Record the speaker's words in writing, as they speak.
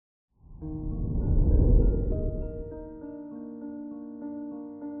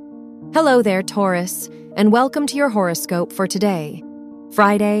Hello there, Taurus, and welcome to your horoscope for today,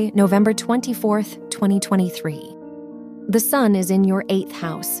 Friday, November 24th, 2023. The sun is in your 8th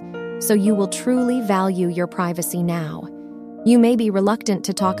house, so you will truly value your privacy now. You may be reluctant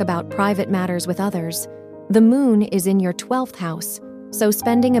to talk about private matters with others. The moon is in your 12th house, so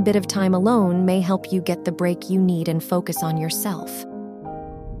spending a bit of time alone may help you get the break you need and focus on yourself.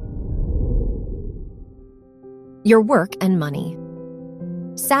 Your work and money.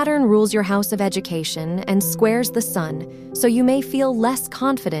 Saturn rules your house of education and squares the sun, so you may feel less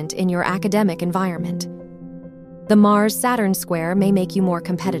confident in your academic environment. The Mars-Saturn square may make you more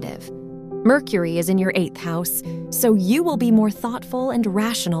competitive. Mercury is in your 8th house, so you will be more thoughtful and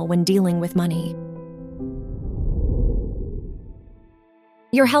rational when dealing with money.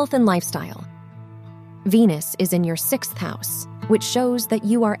 Your health and lifestyle. Venus is in your 6th house, which shows that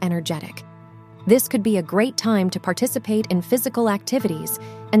you are energetic. This could be a great time to participate in physical activities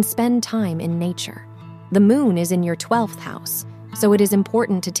and spend time in nature. The moon is in your 12th house, so it is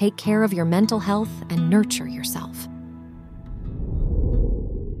important to take care of your mental health and nurture yourself.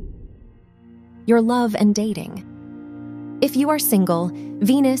 Your love and dating. If you are single,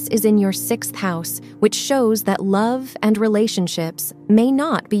 Venus is in your 6th house, which shows that love and relationships may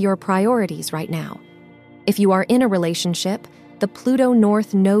not be your priorities right now. If you are in a relationship, the Pluto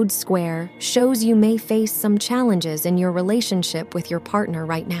North Node square shows you may face some challenges in your relationship with your partner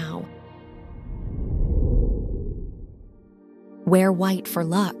right now. Wear white for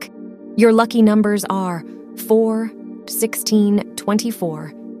luck. Your lucky numbers are 4, 16,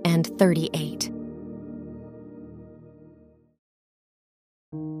 24, and 38.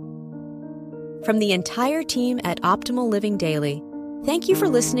 From the entire team at Optimal Living Daily, thank you for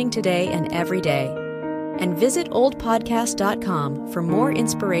listening today and every day. And visit oldpodcast.com for more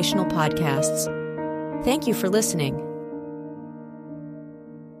inspirational podcasts. Thank you for listening.